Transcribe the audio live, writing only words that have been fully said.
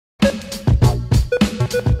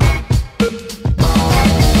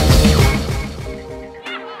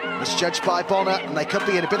judged by Bonner, and they could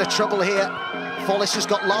be in a bit of trouble here. Follis has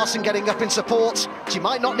got Larson getting up in support. She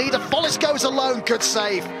might not need her. Follis goes alone. Good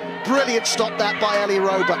save. Brilliant stop that by Ellie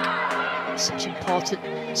Roebuck. Such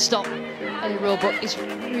important stop. Ellie Roebuck is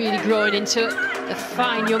really growing into it. A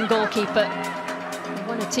fine young goalkeeper.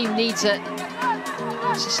 When a team needs it,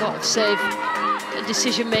 it's a sort of save, a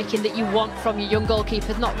decision-making that you want from your young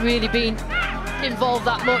goalkeeper, not really being involved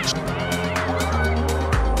that much.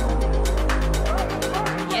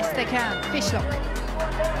 Yes, they can. Fishlock.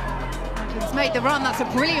 He's made the run. That's a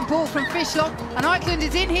brilliant ball from Fishlock. And Eichland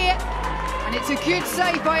is in here. And it's a good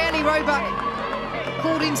save by Ellie Roebuck.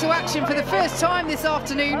 Called into action for the first time this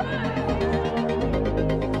afternoon.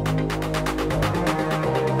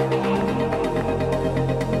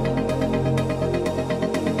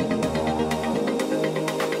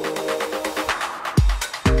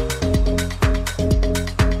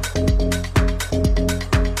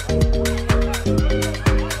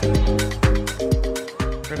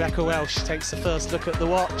 Rebecca Welsh takes the first look at the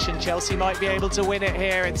watch, and Chelsea might be able to win it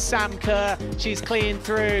here. It's Sam Kerr, she's clean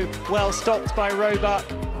through, well stopped by Roebuck.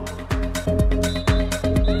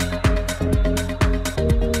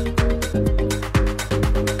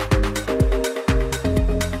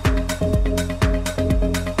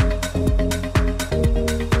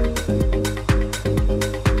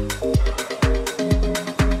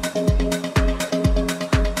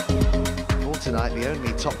 Tonight, the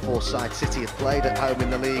only top four side City have played at home in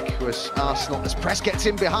the league was Arsenal. As Press gets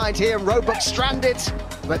in behind here, and Roebuck stranded,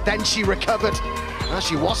 but then she recovered. Well,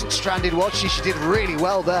 she wasn't stranded, was she? She did really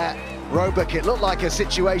well there. Roebuck, it looked like a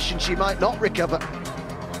situation she might not recover.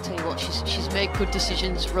 I'll tell you what, she's made good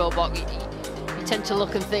decisions, Roebuck. You tend to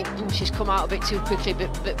look and think, she's come out a bit too quickly,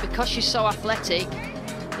 but because she's so athletic,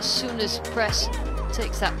 as soon as Press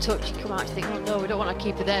takes that touch, you come out and think, oh no, we don't want to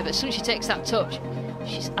keep her there, but as soon as she takes that touch,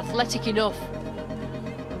 she's athletic enough,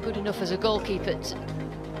 good enough as a goalkeeper to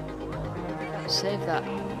save that.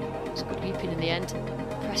 It's good keeping in the end.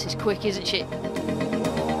 Press is quick, isn't she?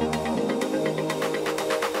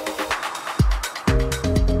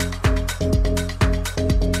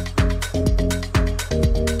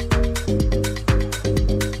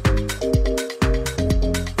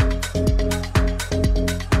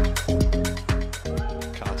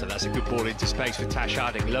 That's a good ball into space for Tash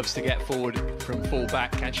Harding. Loves to get forward from full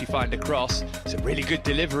back. Can she find a cross? It's a really good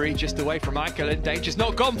delivery just away from Eichland. Danger's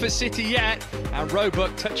not gone for City yet. And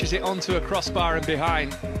Roebuck touches it onto a crossbar and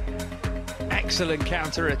behind. Excellent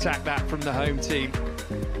counter-attack that from the home team.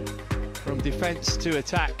 From defence to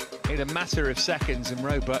attack in a matter of seconds, and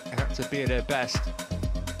Roebuck had to be at her best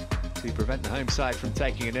to prevent the home side from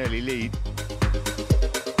taking an early lead.